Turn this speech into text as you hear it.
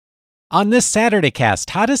On this Saturday cast,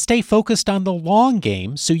 how to stay focused on the long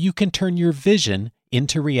game so you can turn your vision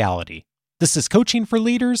into reality. This is Coaching for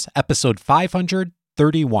Leaders, episode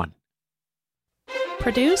 531.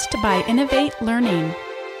 Produced by Innovate Learning,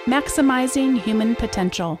 maximizing human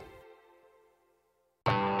potential.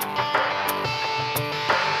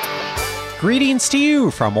 Greetings to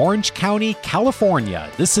you from Orange County, California.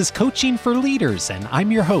 This is Coaching for Leaders, and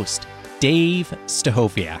I'm your host, Dave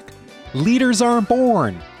Stachowiak. Leaders aren't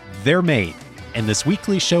born, they're made. And this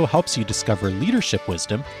weekly show helps you discover leadership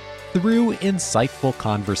wisdom through insightful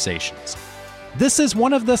conversations. This is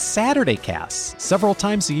one of the Saturday casts. Several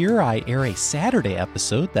times a year, I air a Saturday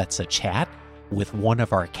episode that's a chat with one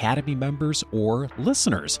of our Academy members or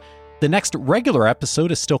listeners. The next regular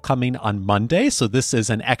episode is still coming on Monday, so this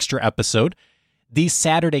is an extra episode. These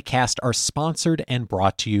Saturday casts are sponsored and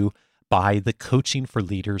brought to you by the Coaching for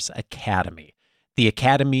Leaders Academy. The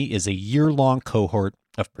Academy is a year-long cohort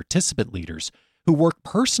of participant leaders who work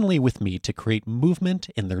personally with me to create movement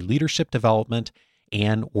in their leadership development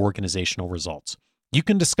and organizational results. You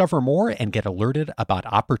can discover more and get alerted about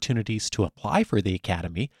opportunities to apply for the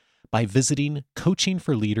Academy by visiting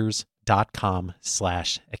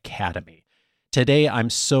coachingforleaders.com/academy. Today, I'm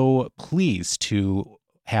so pleased to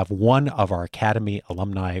have one of our Academy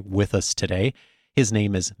alumni with us today. His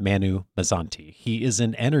name is Manu Mazzanti. He is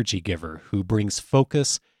an energy giver who brings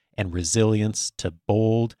focus and resilience to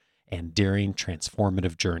bold and daring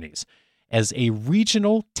transformative journeys. As a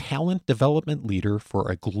regional talent development leader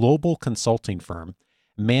for a global consulting firm,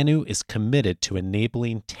 Manu is committed to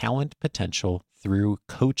enabling talent potential through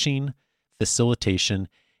coaching, facilitation,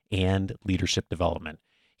 and leadership development.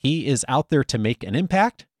 He is out there to make an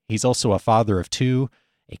impact. He's also a father of two,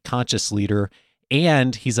 a conscious leader,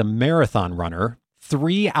 and he's a marathon runner.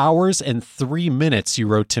 3 hours and 3 minutes, you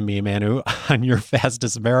wrote to me, Manu, on your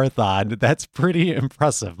fastest marathon. That's pretty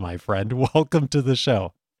impressive, my friend. Welcome to the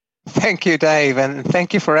show. Thank you, Dave, and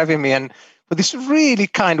thank you for having me and for this really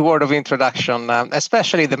kind word of introduction,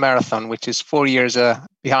 especially the marathon, which is 4 years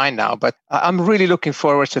behind now. But I'm really looking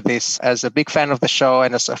forward to this as a big fan of the show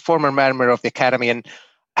and as a former member of the Academy.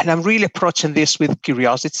 And I'm really approaching this with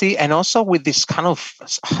curiosity and also with this kind of,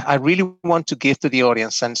 I really want to give to the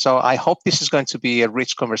audience. And so I hope this is going to be a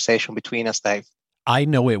rich conversation between us, Dave. I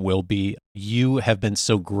know it will be. You have been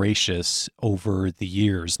so gracious over the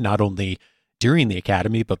years, not only during the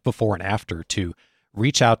Academy, but before and after, to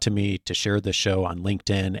reach out to me to share the show on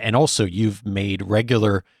LinkedIn. And also you've made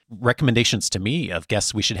regular recommendations to me of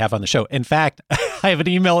guests we should have on the show. In fact, I have an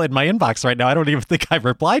email in my inbox right now. I don't even think I've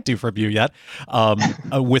replied to from you yet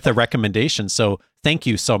with a recommendation. So thank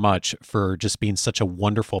you so much for just being such a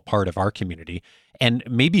wonderful part of our community. And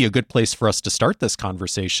maybe a good place for us to start this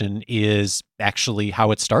conversation is actually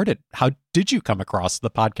how it started. How did you come across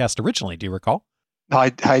the podcast originally? Do you recall? I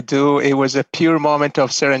do. It was a pure moment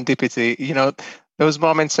of serendipity. You know, those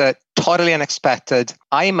moments are totally unexpected.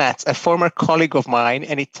 I met a former colleague of mine,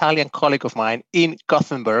 an Italian colleague of mine in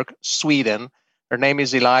Gothenburg, Sweden. Her name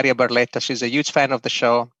is Ilaria Barletta. She's a huge fan of the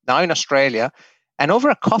show, now in Australia. And over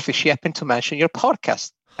a coffee, she happened to mention your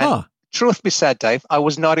podcast. And truth be said, Dave, I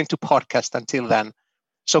was not into podcast until then.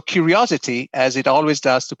 So curiosity, as it always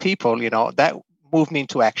does to people, you know, that moved me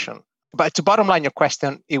into action. But to bottom line your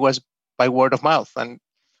question, it was by word of mouth. And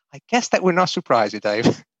I guess that will not surprise you,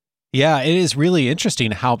 Dave. Yeah, it is really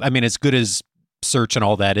interesting how, I mean, as good as search and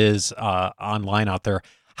all that is online out there,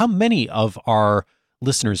 how many of our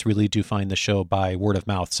listeners really do find the show by word of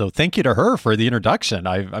mouth. So thank you to her for the introduction.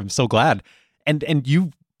 I'm so glad. And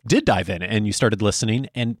you did dive in and you started listening.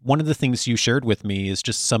 And one of the things you shared with me is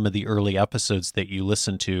just some of the early episodes that you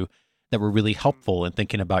listened to that were really helpful in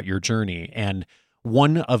thinking about your journey. And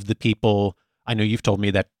one of the people I know you've told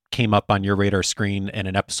me that came up on your radar screen in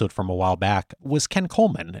an episode from a while back was Ken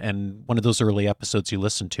Coleman, and one of those early episodes you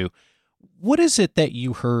listened to. What is it that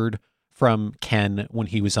you heard from Ken when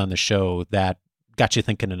he was on the show that got you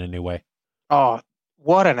thinking in a new way? Oh,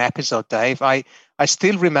 what an episode, Dave. I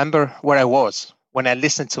still remember where I was when I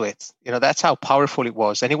listened to it. You know, that's how powerful it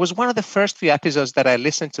was. And it was one of the first few episodes that I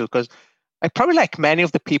listened to because I probably, like many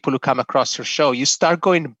of the people who come across your show, you start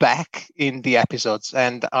going back in the episodes.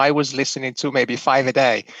 And I was listening to maybe 5 a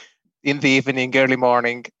day in the evening, early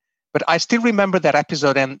morning. But I still remember that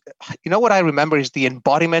episode. And you know what I remember is the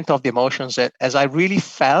embodiment of the emotions that, as I really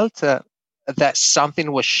felt that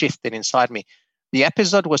something was shifting inside me. The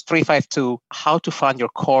episode was 352, How to Find Your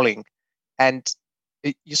Calling. And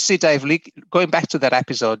you see, Dave, going back to that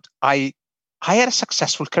episode, I had a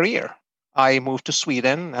successful career. I moved to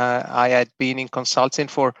Sweden. I had been in consulting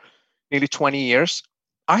for nearly 20 years.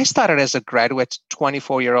 I started as a graduate,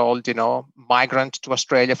 24-year-old, migrant to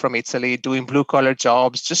Australia from Italy, doing blue-collar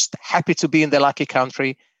jobs, just happy to be in the lucky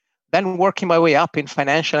country. Then working my way up in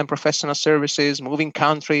financial and professional services, moving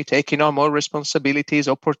country, taking on more responsibilities,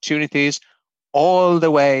 opportunities, all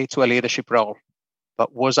the way to a leadership role.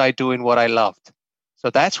 But was I doing what I loved? So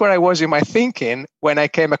that's where I was in my thinking when I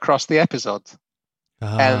came across the episode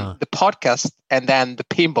and the podcast, and then the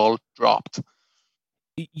pinball dropped.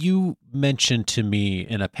 You mentioned to me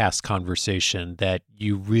in a past conversation that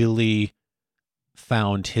you really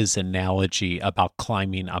found his analogy about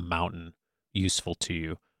climbing a mountain useful to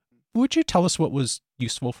you. Would you tell us what was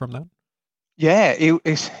useful from that? Yeah,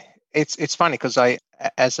 it's funny because I,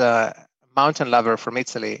 as a mountain lover from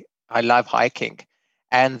Italy, I love hiking.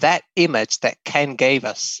 And that image that Ken gave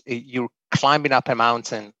us, you're climbing up a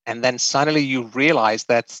mountain, and then suddenly you realize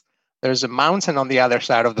that there's a mountain on the other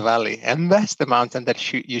side of the valley, and that's the mountain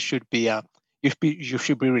that you should be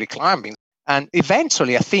really climbing. And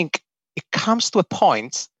eventually, I think it comes to a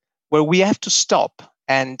point where we have to stop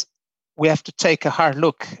and we have to take a hard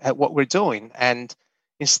look at what we're doing. And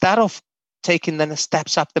instead of taking the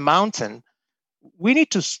steps up the mountain, we need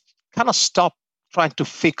to kind of stop trying to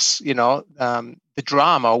fix, the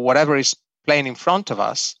drama or whatever is playing in front of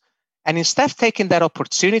us. And instead of taking that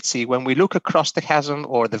opportunity when we look across the chasm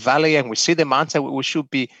or the valley and we see the mountain we should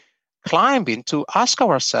be climbing, to ask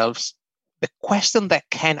ourselves the question that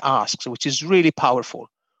Ken asks, which is really powerful.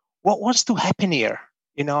 What wants to happen here?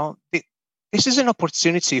 This is an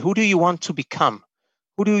opportunity. Who do you want to become?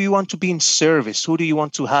 Who do you want to be in service? Who do you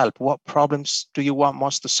want to help? What problems do you want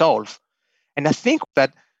most to solve? And I think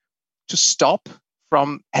that to stop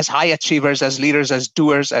from as high achievers, as leaders, as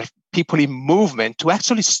doers, as people in movement, to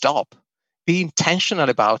actually stop, be intentional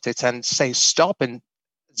about it and say stop and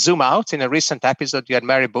zoom out. In a recent episode, you had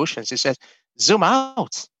Mary Bush, and she said, zoom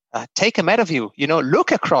out, take a meta view,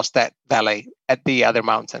 look across that valley at the other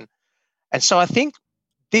mountain. And so I think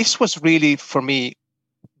this was really, for me,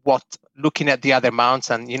 what looking at the other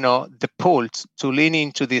mountain, the pull to lean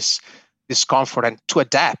into this discomfort and to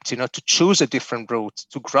adapt, to choose a different route,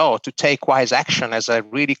 to grow, to take wise action as a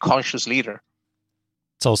really conscious leader.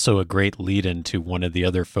 It's also a great lead into one of the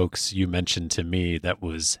other folks you mentioned to me that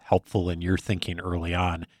was helpful in your thinking early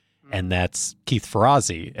on, and that's Keith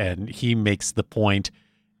Ferrazzi. And he makes the point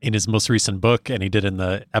in his most recent book, and he did in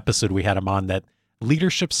the episode we had him on, that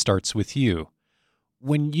leadership starts with you.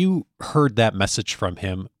 When you heard that message from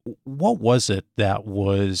him, what was it that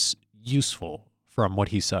was useful from what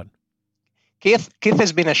he said? Keith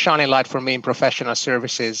has been a shining light for me in professional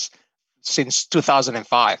services since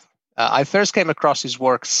 2005. I first came across his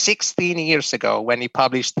work 16 years ago when he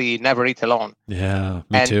published the Never Eat Alone. Yeah,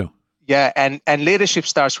 me too. Yeah, and leadership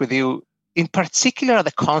starts with you. In particular,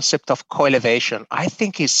 the concept of co-elevation, I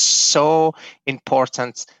think, is so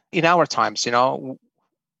important in our times,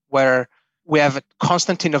 where we have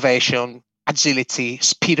constant innovation, agility,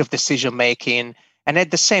 speed of decision making, and at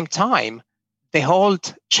the same time, the whole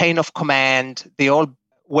chain of command, the old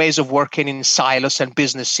ways of working in silos and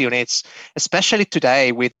business units, especially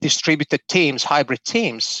today with distributed teams, hybrid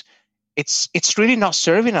teams, it's really not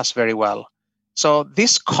serving us very well. So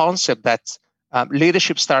this concept that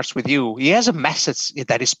leadership starts with you, he has a message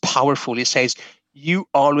that is powerful. He says, you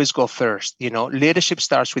always go first. Leadership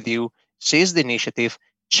starts with you, seize the initiative,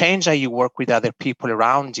 change how you work with other people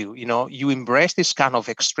around you. You embrace this kind of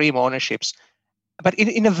extreme ownerships, but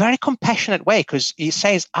in a very compassionate way, because he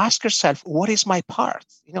says, ask yourself, what is my part?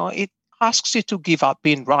 It asks you to give up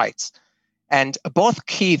being right. And both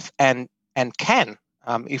Keith and Ken,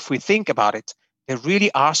 if we think about it, they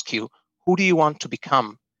really ask you, who do you want to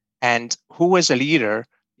become? And who as a leader,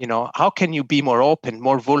 how can you be more open,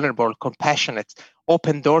 more vulnerable, compassionate,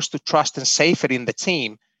 open doors to trust and safety in the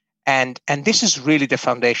team? And this is really the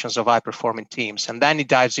foundations of high-performing teams. And then he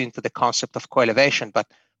dives into the concept of co-elevation. But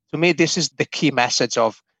to me, this is the key message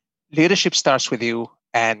of leadership starts with you.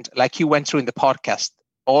 And like you went through in the podcast,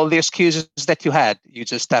 all the excuses that you had, you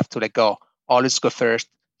just have to let go. Always go first,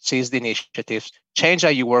 seize the initiatives, change how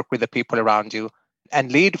you work with the people around you,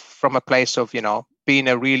 and lead from a place of, being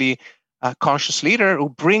a really conscious leader who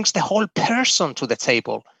brings the whole person to the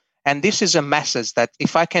table. And this is a message that,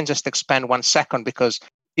 if I can just expand 1 second, because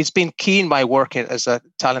it's been key in my work as a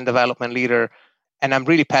talent development leader, and I'm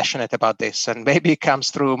really passionate about this, and maybe it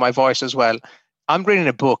comes through my voice as well. I'm reading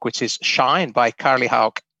a book, which is Shine by Carly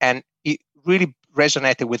Hauck, and it really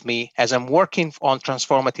resonated with me as I'm working on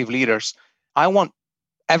transformative leaders. I want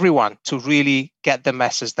everyone to really get the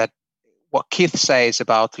message that what Keith says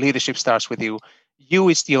about leadership starts with you. You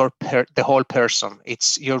is the whole person.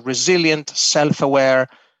 It's you're resilient, self-aware,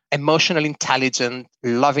 emotionally intelligent,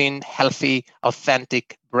 loving, healthy,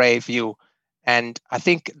 authentic, brave you. And I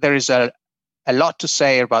think there is a lot to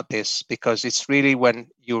say about this, because it's really when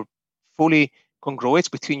you're fully congruent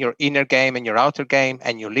between your inner game and your outer game,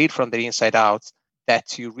 and you lead from the inside out,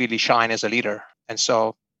 that you really shine as a leader. And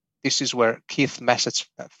so this is where Keith's message,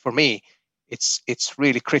 for me, it's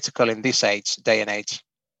really critical in this day and age.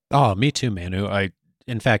 Oh, me too, Manu.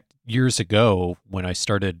 In fact, years ago when I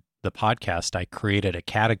started the podcast, I created a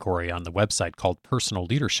category on the website called personal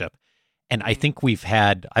leadership. And I think we've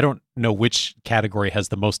had, I don't know which category has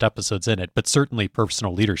the most episodes in it, but certainly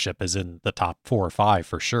personal leadership is in the top 4 or 5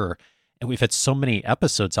 for sure. And we've had so many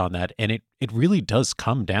episodes on that. And it really does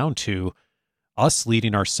come down to us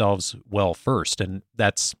leading ourselves well first. And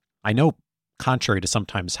that's, I know, contrary to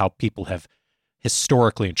sometimes how people have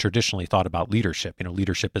historically and traditionally thought about leadership.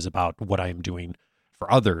 Leadership is about what I am doing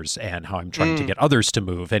for others and how I'm trying to get others to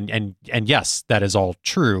move. And yes, that is all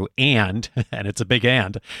true. And it's a big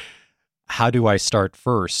and, how do I start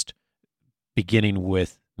first? Beginning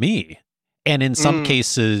with me. And in some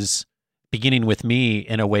cases, beginning with me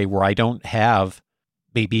in a way where I don't have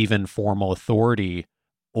maybe even formal authority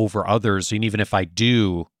over others. And even if I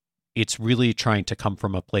do, it's really trying to come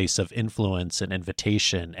from a place of influence and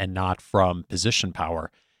invitation and not from position power.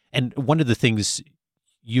 And one of the things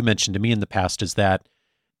you mentioned to me in the past is that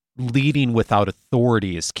leading without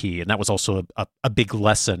authority is key. And that was also a big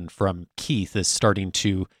lesson from Keith, is starting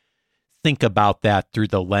to think about that through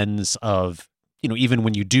the lens of, even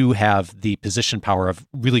when you do have the position power, of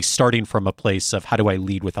really starting from a place of how do I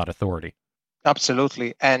lead without authority?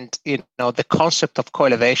 Absolutely. And, the concept of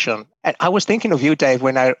co-elevation. And I was thinking of you, Dave,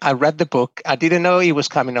 when I read the book. I didn't know he was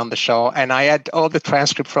coming on the show, and I had all the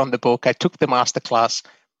transcript from the book. I took the masterclass.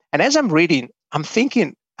 And as I'm reading, I'm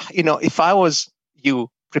thinking, if I was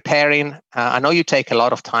you preparing, I know you take a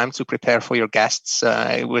lot of time to prepare for your guests.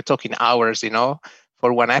 We're talking hours,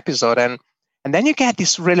 for one episode. And then you get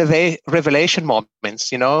these revelation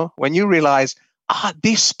moments, when you realize,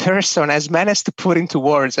 this person has managed to put into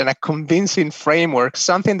words and a convincing framework,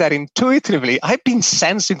 something that intuitively I've been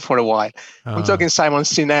sensing for a while. I'm talking Simon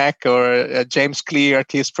Sinek or James Clear,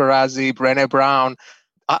 Keith Ferrazzi, Brené Brown.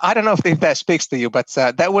 I don't know if that speaks to you, but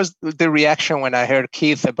that was the reaction when I heard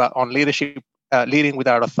Keith on leadership, leading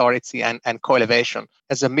without authority and co-elevation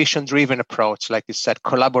as a mission-driven approach, like you said,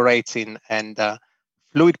 collaborating and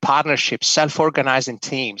fluid partnerships, self-organizing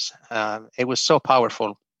teams. It was so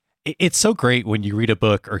powerful. It's so great when you read a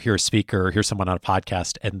book or hear a speaker or hear someone on a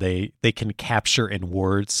podcast and they can capture in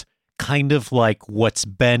words kind of like what's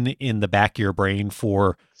been in the back of your brain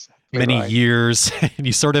for many years, and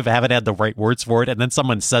you sort of haven't had the right words for it. And then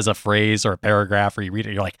someone says a phrase or a paragraph, or you read it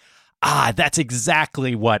and you're like, that's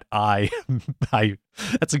exactly what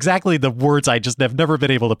that's exactly the words I just have never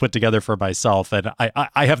been able to put together for myself. And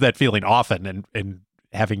I have that feeling often in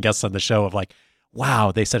having guests on the show of like,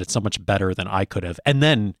 wow, they said it so much better than I could have. And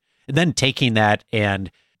then taking that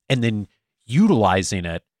and then utilizing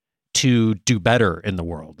it to do better in the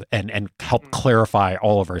world and help clarify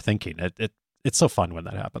all of our thinking. It's so fun when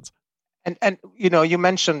that happens. And you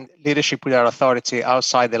mentioned leadership without authority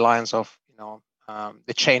outside the lines of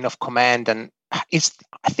the chain of command, and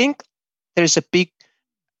I think there's a big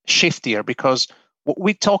shift here, because what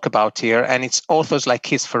we talk about here, and it's authors like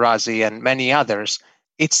Keith Ferrazzi and many others,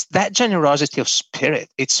 it's that generosity of spirit.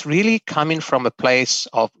 It's really coming from a place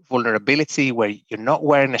of vulnerability where you're not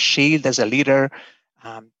wearing a shield as a leader,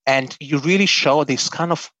 and you really show this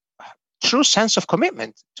kind of true sense of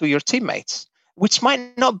commitment to your teammates, which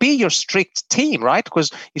might not be your strict team, right?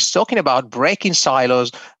 Because he's talking about breaking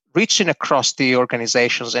silos, reaching across the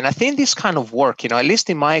organizations. And I think this kind of work, at least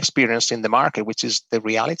in my experience in the market, which is the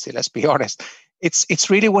reality, let's be honest, it's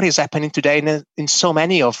really what is happening today in so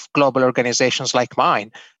many of global organizations like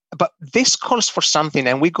mine. But this calls for something,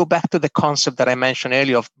 and we go back to the concept that I mentioned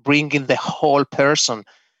earlier of bringing the whole person,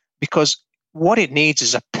 because what it needs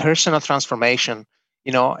is a personal transformation.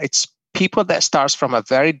 It's people that starts from a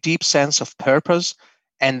very deep sense of purpose,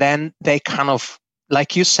 and then they kind of,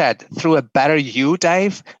 like you said, through a better you,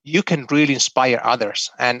 Dave, you can really inspire others.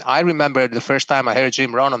 And I remember the first time I heard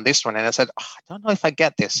Jim Rohn on this one, and I said, I don't know if I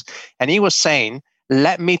get this. And he was saying,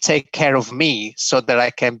 let me take care of me so that I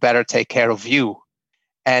can better take care of you.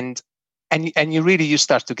 And you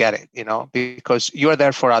start to get it, because you are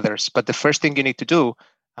there for others. But the first thing you need to do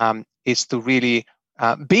is to really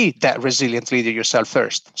be that resilient leader yourself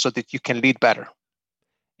first, so that you can lead better.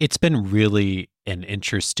 It's been really an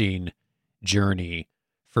interesting journey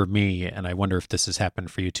for me, and I wonder if this has happened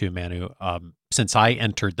for you too, Manu. Since I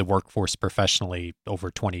entered the workforce professionally over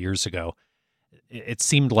 20 years ago, it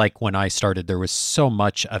seemed like when I started, there was so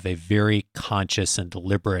much of a very conscious and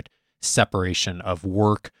deliberate separation of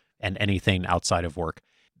work and anything outside of work.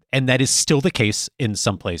 And that is still the case in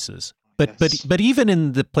some places. But even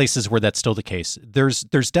in the places where that's still the case, there's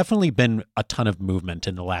definitely been a ton of movement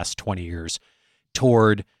in the last 20 years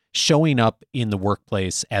toward showing up in the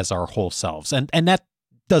workplace as our whole selves. And that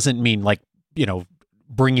doesn't mean like,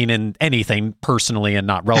 bringing in anything personally and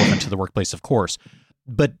not relevant to the workplace, of course.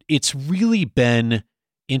 But it's really been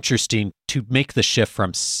interesting to make the shift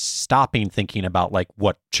from stopping thinking about like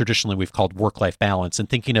what traditionally we've called work-life balance and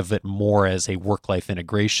thinking of it more as a work-life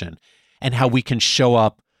integration, and how we can show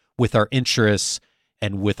up with our interests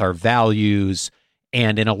and with our values.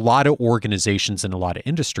 And in a lot of organizations and a lot of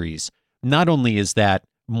industries, not only is that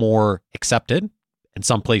more accepted, in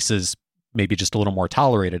some places maybe just a little more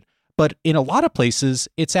tolerated, but in a lot of places,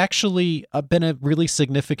 it's actually been a really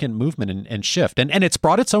significant movement and shift. And it's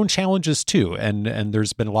brought its own challenges too. And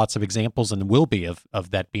there's been lots of examples and will be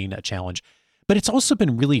of that being a challenge. But it's also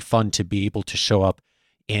been really fun to be able to show up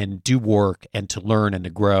and do work and to learn and to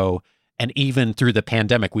grow. And even through the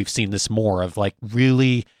pandemic, we've seen this more of like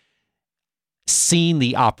really seeing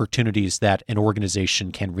the opportunities that an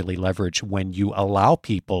organization can really leverage when you allow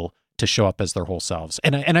people to show up as their whole selves.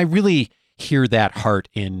 And I really hear that heart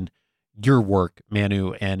in your work,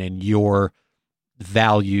 Manu, and in your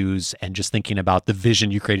values and just thinking about the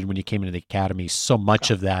vision you created when you came into the academy. So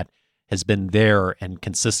much of that has been there and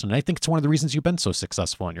consistent. And I think it's one of the reasons you've been so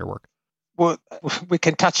successful in your work. Well, we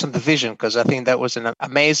can touch on the vision because I think that was an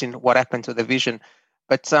amazing what happened to the vision.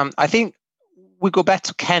 But I think we go back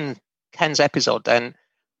to Ken's episode, and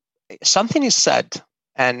something is said,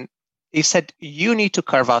 and he said, you need to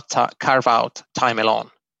carve out time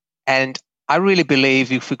alone. And I really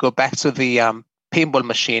believe if we go back to the pinball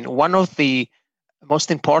machine, one of the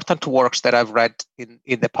most important works that I've read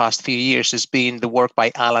in the past few years has been the work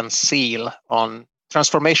by Alan Seale on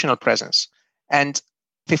transformational presence. And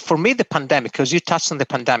for me, the pandemic, because you touched on the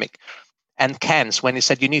pandemic, and Ken's, when he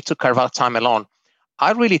said you need to carve out time alone,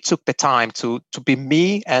 I really took the time to be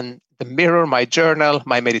me and the mirror, my journal,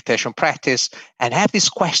 my meditation practice, and have these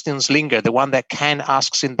questions linger, the one that Ken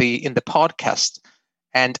asks in the podcast.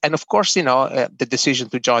 And of course, the decision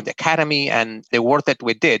to join the academy and the work that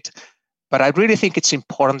we did. But I really think it's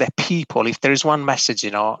important that people, if there is one message,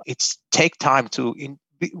 it's take time to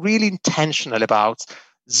be really intentional about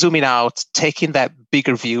zooming out, taking that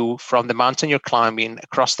bigger view from the mountain you're climbing,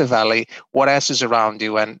 across the valley, what else is around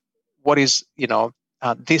you, and what is,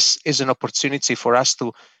 this is an opportunity for us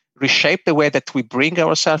to reshape the way that we bring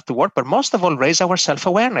ourselves to work, but most of all, raise our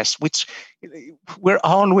self-awareness, which we're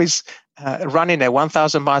always running at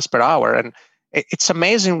 1,000 miles per hour. And it's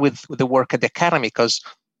amazing with the work at the academy, because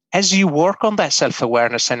as you work on that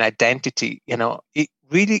self-awareness and identity, it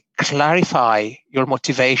really clarify your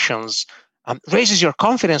motivations, raises your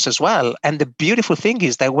confidence as well. And the beautiful thing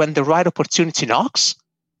is that when the right opportunity knocks,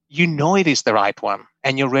 it is the right one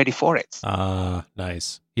and you're ready for it.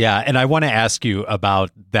 Nice. Yeah. And I want to ask you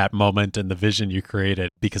about that moment and the vision you created,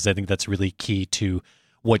 because I think that's really key to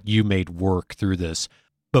what you made work through this.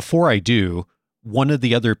 Before I do, one of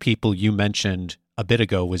the other people you mentioned a bit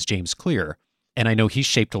ago was James Clear. And I know he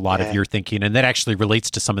shaped a lot of your thinking, and that actually relates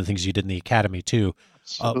to some of the things you did in the academy too.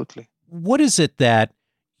 Absolutely. What is it that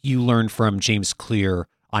you learned from James Clear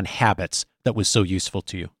on habits that was so useful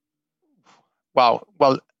to you? Wow.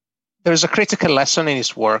 Well, there's a critical lesson in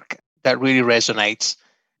his work that really resonates,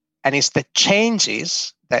 and it's the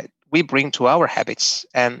changes that we bring to our habits.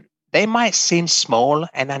 And they might seem small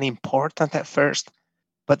and unimportant at first,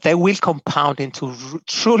 but they will compound into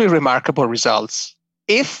truly remarkable results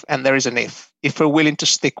if, and there is an if we're willing to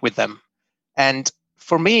stick with them. And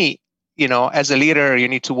for me, as a leader, you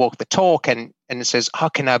need to walk the talk, and it says, how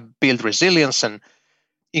can I build resilience and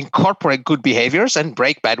incorporate good behaviors and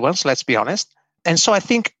break bad ones, let's be honest. And so I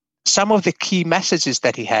think some of the key messages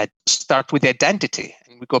that he had start with identity,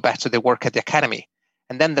 and we go back to the work at the academy.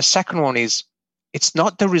 And then the second one is, it's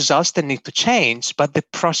not the results that need to change, but the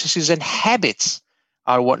processes and habits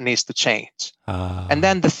are what needs to change. And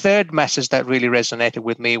then the third message that really resonated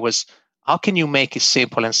with me was, how can you make it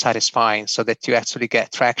simple and satisfying so that you actually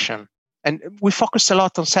get traction? And we focus a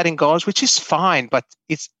lot on setting goals, which is fine, but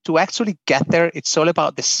it's to actually get there, it's all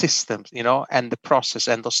about the systems, and the process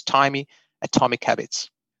and those tiny atomic habits.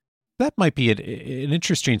 That might be an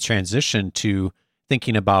interesting transition to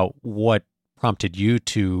thinking about what prompted you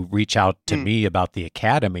to reach out to me about the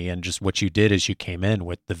academy and just what you did as you came in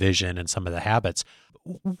with the vision and some of the habits.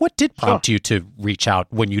 What did prompt you to reach out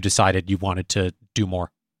when you decided you wanted to do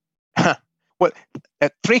more? Well,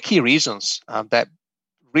 three key reasons that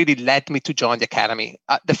really led me to join the academy.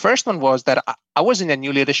 The first one was that I was in a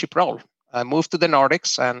new leadership role. I moved to the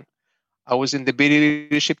Nordics and I was in the BD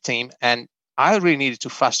leadership team, and I really needed to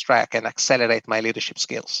fast track and accelerate my leadership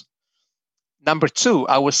skills. Number two,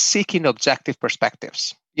 I was seeking objective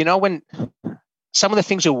perspectives. When some of the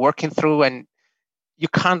things you're working through and you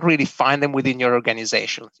can't really find them within your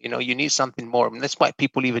organization, you need something more. And that's why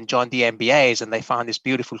people even join the MBAs and they found this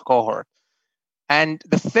beautiful cohort. And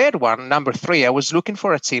the third one, number three, I was looking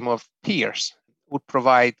for a team of peers who would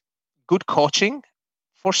provide good coaching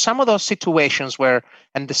for some of those situations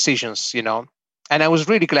and decisions, And I was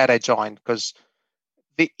really glad I joined, because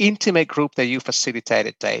the intimate group that you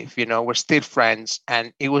facilitated, Dave, we're still friends,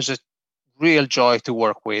 and it was a real joy to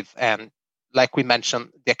work with. And like we mentioned,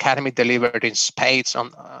 the academy delivered in spades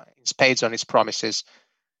on its promises,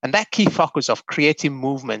 and that key focus of creating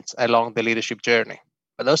movement along the leadership journey.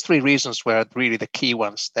 But those three reasons were really the key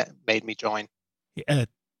ones that made me join. Yeah,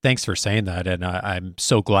 thanks for saying that, and I'm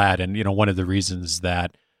so glad. And one of the reasons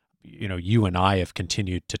that you and I have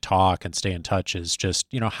continued to talk and stay in touch is just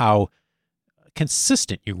how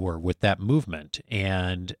consistent you were with that movement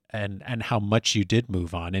and how much you did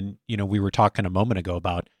move on. And we were talking a moment ago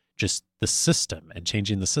about just the system and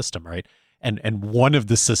changing the system, right? And one of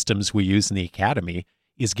the systems we use in the academy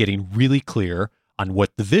is getting really clear on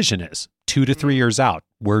what the vision is 2 to 3 years out.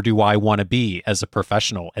 Where do I want to be as a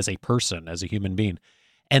professional, as a person, as a human being?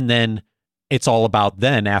 And then it's all about,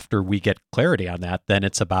 then after we get clarity on that, then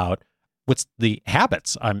it's about what's the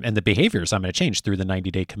habits and the behaviors I'm going to change through the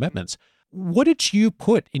 90-day commitments. What did you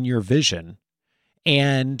put in your vision?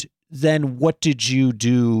 And then what did you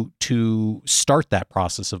do to start that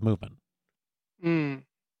process of movement?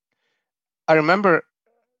 I remember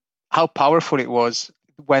how powerful it was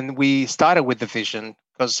when we started with the vision,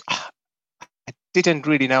 because I didn't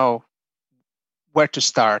really know where to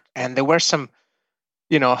start. And there were some,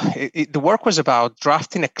 the work was about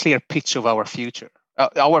drafting a clear pitch of our future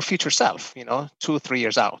self, 2 or 3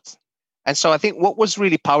 years out. And so I think what was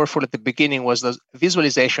really powerful at the beginning was the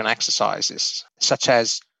visualization exercises, such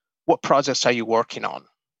as, what projects are you working on?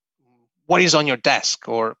 What is on your desk?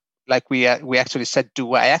 Or like we actually said,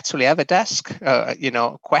 do I actually have a desk?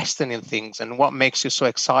 Questioning things and what makes you so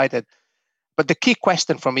excited. But the key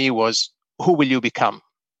question for me was, who will you become?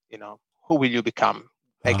 Who will you become?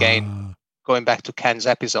 Again, going back to Ken's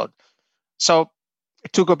episode. So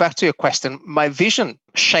to go back to your question, my vision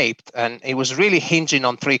shaped, and it was really hinging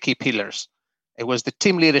on 3 key pillars. It was the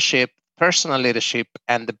team leadership, personal leadership,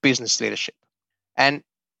 and the business leadership. And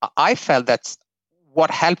I felt that what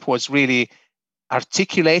helped was really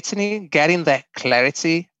articulating it, getting that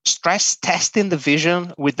clarity, stress testing the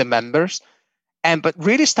vision with the members, but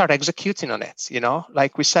really start executing on it,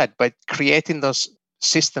 like we said, by creating those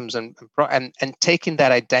systems and taking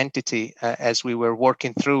that identity as we were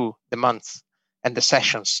working through the months and the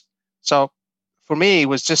sessions. So for me, it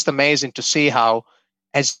was just amazing to see how,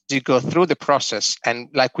 as you go through the process, and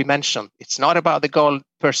like we mentioned, it's not about the goal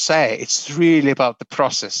per se, it's really about the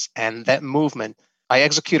process and that movement. I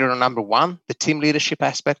executed on number 1, the team leadership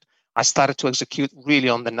aspect. I started to execute really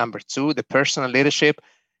on the number 2, the personal leadership.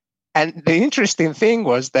 And the interesting thing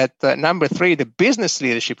was that number 3, the business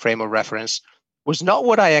leadership frame of reference, was not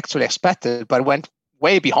what I actually expected, but went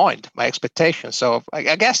way behind my expectations. So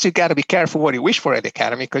I guess you got to be careful what you wish for at the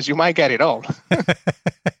academy, because you might get it all.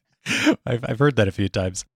 I've heard that a few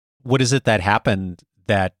times. What is it that happened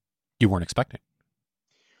that you weren't expecting?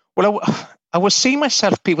 Well, I was seeing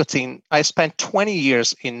myself pivoting. I spent 20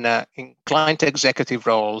 years in client executive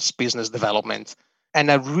roles, business development,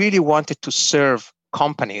 and I really wanted to serve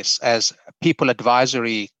companies as a people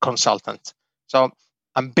advisory consultant. So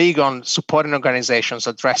I'm big on supporting organizations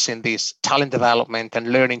addressing these talent development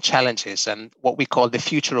and learning challenges and what we call the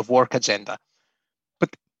future of work agenda.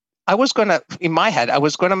 But in my head, I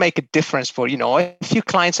was going to make a difference for, a few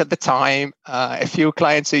clients at the time, a few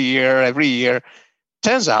clients a year, every year.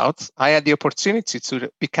 Turns out I had the opportunity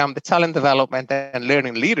to become the talent development and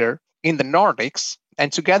learning leader in the Nordics.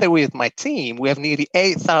 And together with my team, we have nearly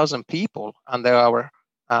 8,000 people under our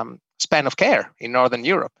span of care in Northern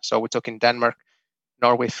Europe. So we're talking Denmark,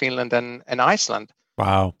 Norway, Finland, and Iceland.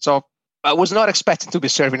 Wow. So I was not expecting to be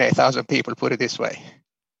serving 8,000 people, put it this way.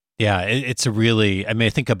 Yeah, it's a really, I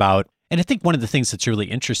think about, and I think one of the things that's really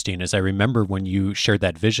interesting is I remember when you shared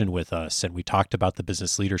that vision with us and we talked about the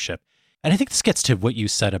business leadership. And I think this gets to what you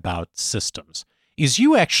said about systems, is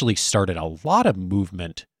you actually started a lot of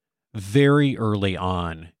movement very early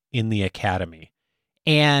on in the academy.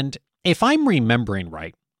 And if I'm remembering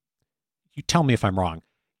right, you tell me if I'm wrong,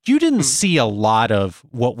 you didn't see a lot of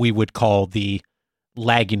what we would call the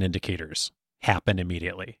lagging indicators. happen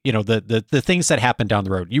immediately. The things that happen down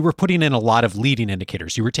the road. You were putting in a lot of leading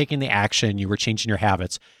indicators. You were taking the action, you were changing your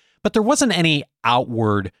habits, but there wasn't any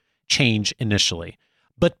outward change initially.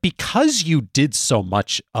 But because you did so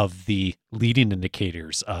much of the leading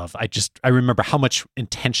indicators of, I remember how much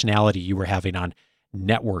intentionality you were having on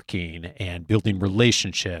networking and building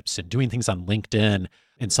relationships and doing things on LinkedIn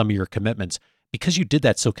and some of your commitments. Because you did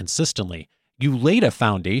that so consistently, you laid a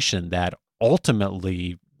foundation that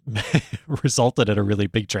ultimately resulted in a really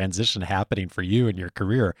big transition happening for you in your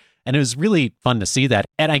career. And it was really fun to see that.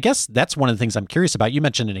 And I guess that's one of the things I'm curious about. You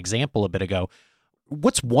mentioned an example a bit ago.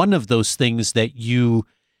 What's one of those things that you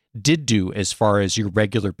did do as far as your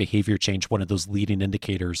regular behavior change, one of those leading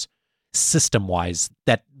indicators system-wise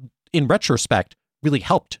that in retrospect really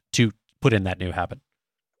helped to put in that new habit?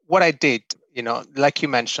 What I did, like you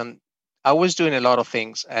mentioned, I was doing a lot of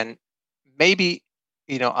things, and maybe,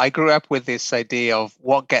 I grew up with this idea of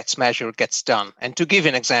what gets measured gets done. And to give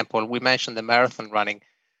an example, we mentioned the marathon running.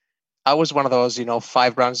 I was one of those,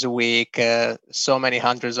 5 runs a week, so many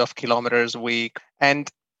hundreds of kilometers a week.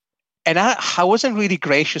 And I wasn't really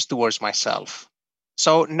gracious towards myself.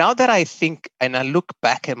 So now that I think and I look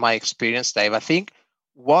back at my experience, Dave, I think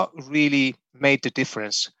what really made the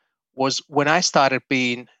difference was when I started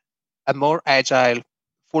being a more agile,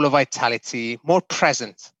 full of vitality, more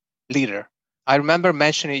present leader. I remember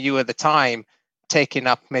mentioning you at the time, taking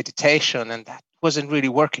up meditation, and that wasn't really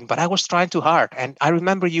working, but I was trying too hard. And I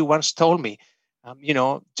remember you once told me,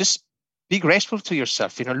 just be graceful to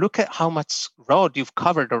yourself. Look at how much road you've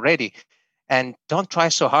covered already, and don't try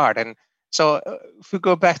so hard. And so if we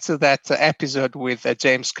go back to that episode with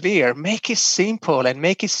James Clear, make it simple and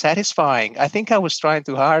make it satisfying. I think I was trying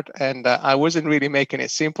too hard, and I wasn't really making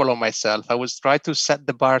it simple on myself. I was trying to set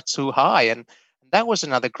the bar too high. And that was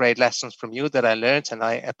another great lesson from you that I learned, and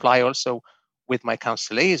I apply also with my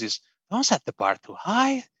counselees is don't set the bar too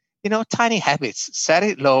high. Tiny habits, set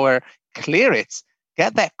it lower, clear it,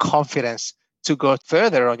 get that confidence to go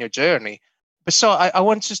further on your journey. But so I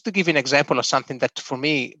want just to give you an example of something that for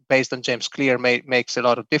me, based on James Clear, makes a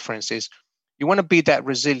lot of differences. You want to be that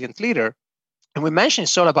resilient leader. And we mentioned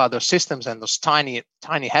it's all about those systems and those tiny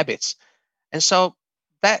habits. And so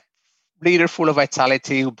that leader full of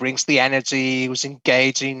vitality, who brings the energy, who's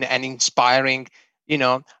engaging and inspiring,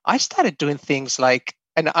 I started doing things like,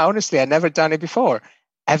 and honestly, I never done it before,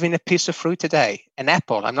 having a piece of fruit a day, an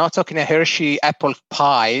apple. I'm not talking a Hershey apple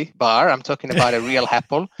pie bar. I'm talking about a real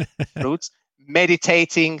apple, fruits.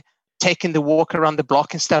 Meditating, taking the walk around the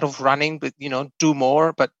block instead of running, but, do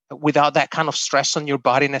more, but without that kind of stress on your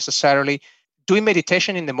body necessarily. Doing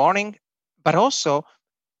meditation in the morning, but also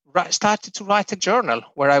started to write a journal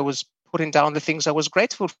where I was putting down the things I was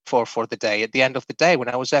grateful for the day at the end of the day when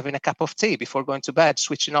I was having a cup of tea before going to bed,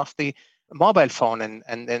 switching off the mobile phone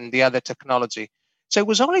and the other technology. So it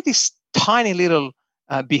was only these tiny little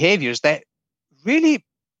behaviors that really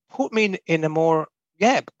put me in a more,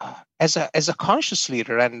 as a conscious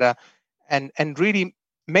leader and really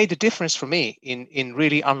made a difference for me in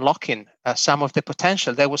really unlocking some of the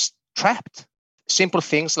potential that was trapped. Simple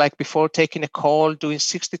things like before taking a call, doing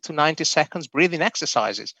 60 to 90 seconds breathing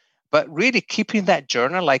exercises, but really keeping that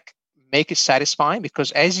journal, like make it satisfying,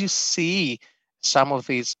 because as you see some of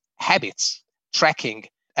these habits, tracking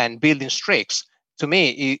and building streaks, to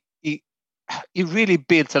me, it really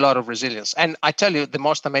built a lot of resilience. And I tell you, the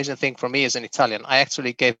most amazing thing for me as an Italian, I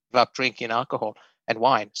actually gave up drinking alcohol and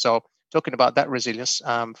wine. So talking about that resilience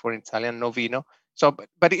for Italian, no vino. So,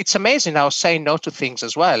 but it's amazing how saying no to things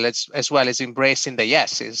as well as embracing the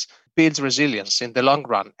yeses builds resilience in the long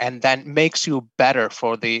run, and then makes you better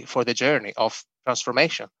for the journey of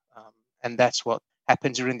transformation. And that's what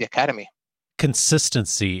happened during the academy.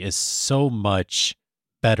 Consistency is so much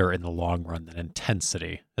better in the long run than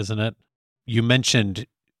intensity, isn't it? You mentioned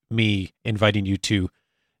me inviting you to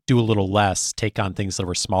do a little less, take on things that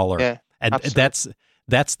were smaller. Yeah, and absolutely.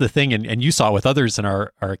 that's the thing. And you saw it with others in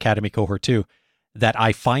our academy cohort too, that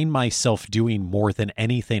I find myself doing more than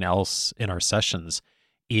anything else in our sessions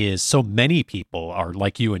is so many people are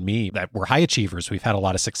like you and me, that we're high achievers. We've had a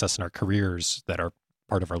lot of success in our careers that are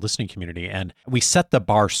part of our listening community. And we set the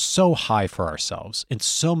bar so high for ourselves in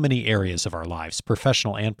so many areas of our lives,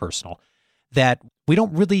 professional and personal, that we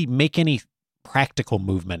don't really make any practical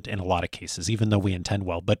movement in a lot of cases, even though we intend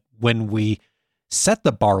well. But when we set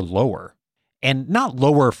the bar lower, and not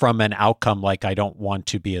lower from an outcome like I don't want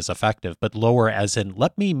to be as effective, but lower as in,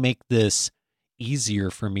 let me make this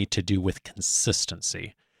easier for me to do with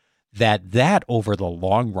consistency, that over the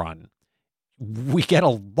long run we get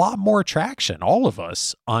a lot more traction, all of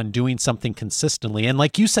us, on doing something consistently. And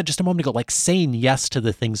like you said just a moment ago, like saying yes to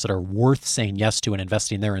the things that are worth saying yes to and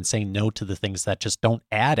investing there, and saying no to the things that just don't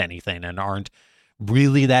add anything and aren't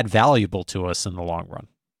really that valuable to us in the long run.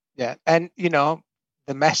 Yeah. And,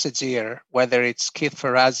 the message here, whether it's Keith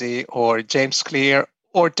Ferrazzi or James Clear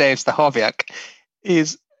or Dave Stachowiak,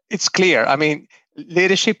 it's clear. I mean,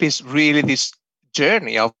 leadership is really this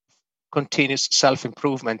journey of continuous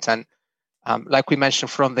self-improvement. And like we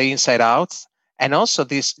mentioned, from the inside out. And also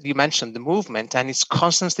this, you mentioned the movement, and it's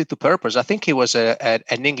constancy to purpose. I think it was an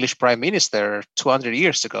English prime minister 200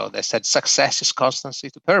 years ago that said success is constancy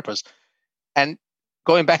to purpose. And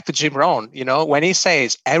going back to Jim Rohn, when he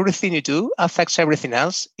says everything you do affects everything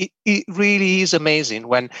else, it really is amazing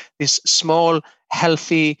when these small,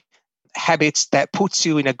 healthy habits that puts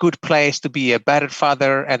you in a good place to be a better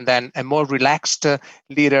father, and then a more relaxed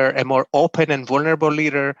leader, a more open and vulnerable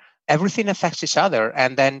leader, everything affects each other.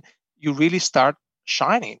 And then you really start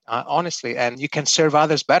shining, honestly, and you can serve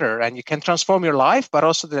others better, and you can transform your life, but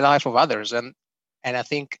also the life of others. And I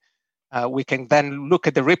think we can then look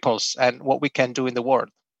at the ripples and what we can do in the world.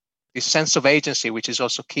 This sense of agency, which is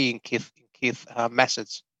also key in Keith's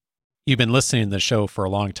message. You've been listening to the show for a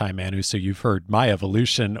long time, Manu, so you've heard my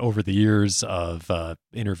evolution over the years of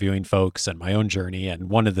interviewing folks and my own journey. And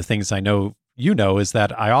one of the things I know is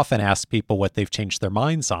that I often ask people what they've changed their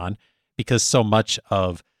minds on, because so much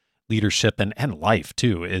of leadership and life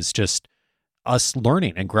too is just us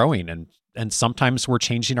learning and growing, and sometimes we're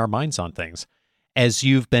changing our minds on things. As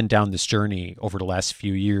you've been down this journey over the last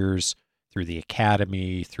few years, through the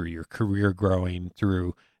academy, through your career growing,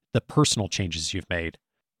 through the personal changes you've made,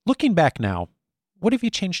 looking back now, what have you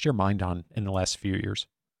changed your mind on in the last few years?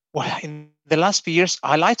 Well, in the last few years,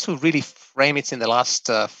 I like to really frame it in the last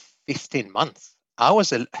 15 months. I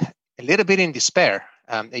was a little bit in despair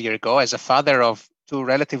a year ago as a father of two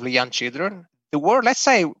relatively young children. The world, let's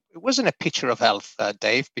say, it wasn't a picture of health,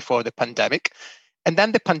 Dave, before the pandemic. And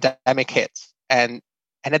then the pandemic hit. And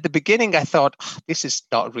at the beginning, I thought, this is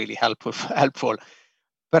not really helpful.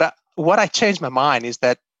 But what I changed my mind is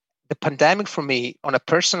that the pandemic for me on a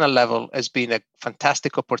personal level has been a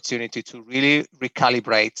fantastic opportunity to really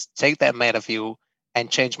recalibrate, take that meta view, and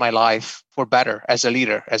change my life for better as a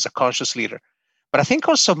leader, as a conscious leader. But I think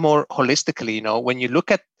also more holistically, when you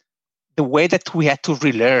look at the way that we had to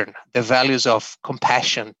relearn the values of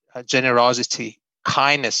compassion, generosity,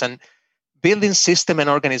 kindness, and building systems and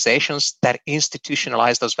organizations that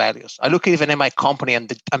institutionalize those values. I look even at my company and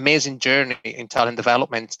the amazing journey in talent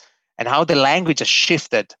development and how the language has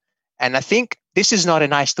shifted. And I think this is not a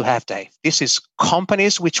nice to have, Dave. This is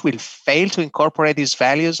companies which will fail to incorporate these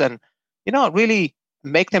values and, really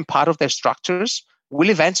make them part of their structures will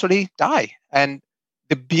eventually die. And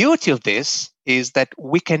the beauty of this is that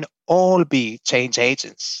we can all be change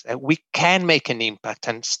agents. We can make an impact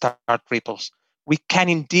and start ripples. We can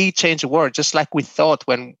indeed change the world, just like we thought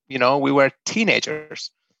when, we were teenagers.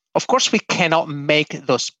 Of course, we cannot make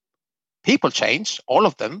those people change, all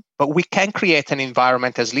of them, but we can create an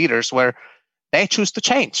environment as leaders where they choose to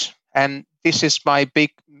change. And this is my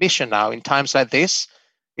big mission now. In times like this,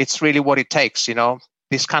 it's really what it takes,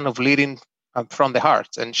 this kind of leading from the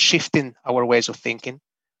heart and shifting our ways of thinking,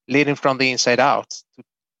 leading from the inside out to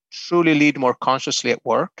truly lead more consciously at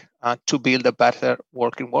work to build a better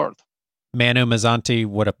working world. Manu Mazzanti,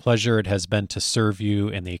 what a pleasure it has been to serve you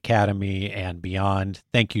in the Academy and beyond.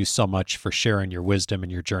 Thank you so much for sharing your wisdom and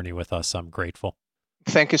your journey with us. I'm grateful.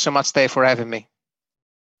 Thank you so much, Dave, for having me.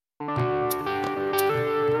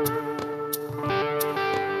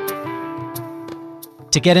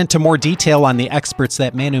 To get into more detail on the experts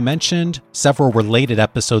that Manu mentioned, several related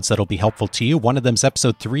episodes that'll be helpful to you. One of them is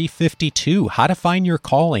episode 352, How to Find Your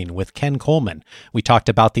Calling with Ken Coleman. We talked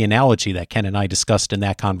about the analogy that Ken and I discussed in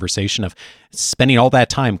that conversation of spending all that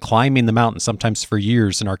time climbing the mountain, sometimes for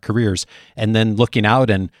years in our careers, and then looking out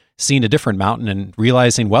and seeing a different mountain and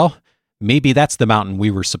realizing, well, maybe that's the mountain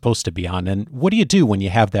we were supposed to be on. And what do you do when you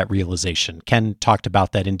have that realization? Ken talked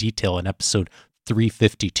about that in detail in episode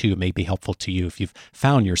 352 may be helpful to you if you've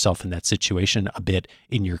found yourself in that situation a bit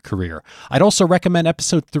in your career. I'd also recommend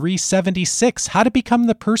episode 376, How to Become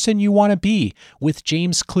the Person You Want to Be, with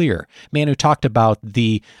James Clear. Manu talked about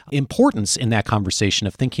the importance in that conversation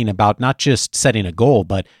of thinking about not just setting a goal,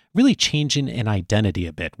 but really changing an identity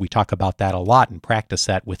a bit. We talk about that a lot and practice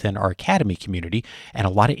that within our Academy community, and a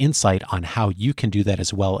lot of insight on how you can do that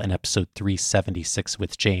as well in episode 376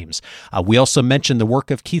 with James. We also mentioned the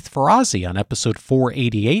work of Keith Ferrazzi on episode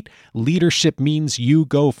 488, Leadership Means You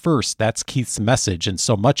Go First. That's Keith's message and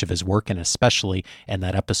so much of his work, and especially in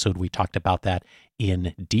that episode we talked about that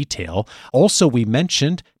in detail. Also, we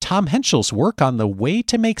mentioned Tom Henschel's work on the way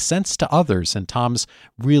to make sense to others, and Tom's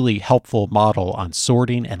really helpful model on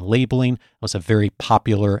sorting and labeling. It was a very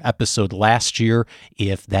popular episode last year.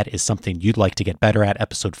 If that is something you'd like to get better at,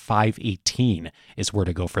 episode 518 is where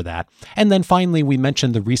to go for that. And then finally, we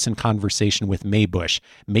mentioned the recent conversation with Mae Bush,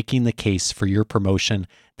 making the case for your promotion.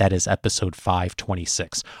 That is episode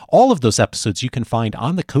 526. All of those episodes you can find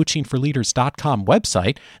on the coachingforleaders.com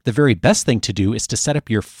website. The very best thing to do is to set up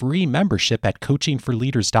your free membership at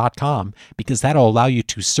coachingforleaders.com, because that'll allow you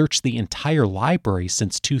to search the entire library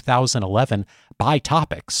since 2011 by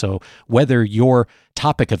topic. So whether your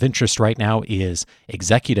topic of interest right now is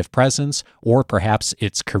executive presence, or perhaps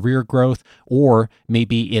it's career growth, or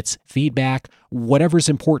maybe it's feedback, whatever's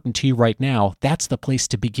important to you right now, that's the place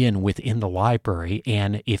to begin within the library.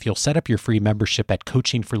 And if you'll set up your free membership at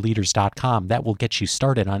coachingforleaders.com, that will get you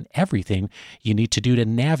started on everything you need to do to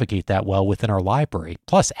navigate that well within our library,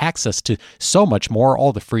 plus access to so much more,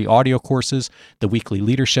 all the free audio courses, the weekly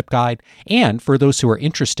leadership guide. And for those who are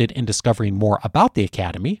interested in discovering more about the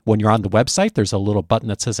Academy, when you're on the website, there's a little button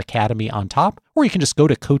that says Academy on top, or you can just go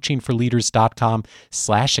to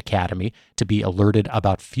coachingforleaders.com/academy to be alerted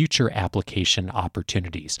about future application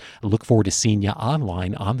opportunities. I look forward to seeing you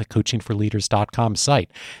online on the coachingforleaders.com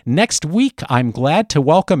site. Next week, I'm glad to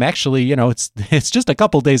welcome, actually, it's just a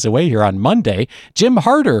couple days away here on Monday, Jim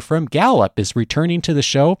Harder from Gallup is returning to the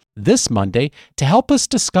show this Monday to help us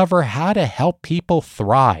discover how to help people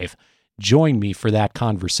thrive. Join me for that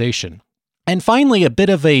conversation. And finally, a bit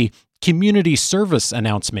of a community service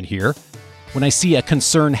announcement here. When I see a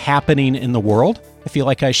concern happening in the world, I feel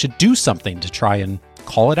like I should do something to try and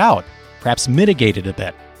call it out, perhaps mitigate it a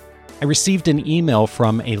bit. I received an email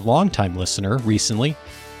from a longtime listener recently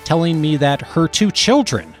telling me that her 2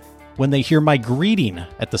 children, when they hear my greeting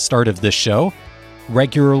at the start of this show,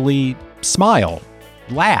 regularly smile,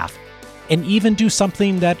 laugh, and even do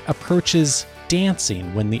something that approaches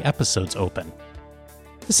dancing when the episodes open.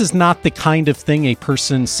 This is not the kind of thing a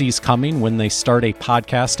person sees coming when they start a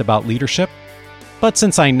podcast about leadership. But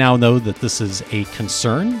since I now know that this is a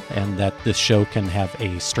concern and that this show can have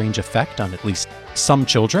a strange effect on at least some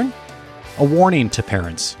children, a warning to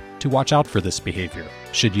parents to watch out for this behavior,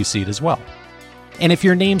 should you see it as well. And if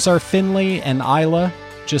your names are Finley and Isla,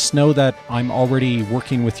 just know that I'm already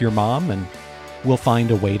working with your mom and we'll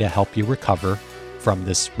find a way to help you recover from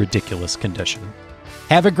this ridiculous condition.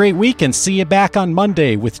 Have a great week and see you back on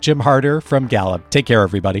Monday with Jim Harder from Gallup. Take care,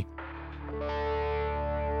 everybody.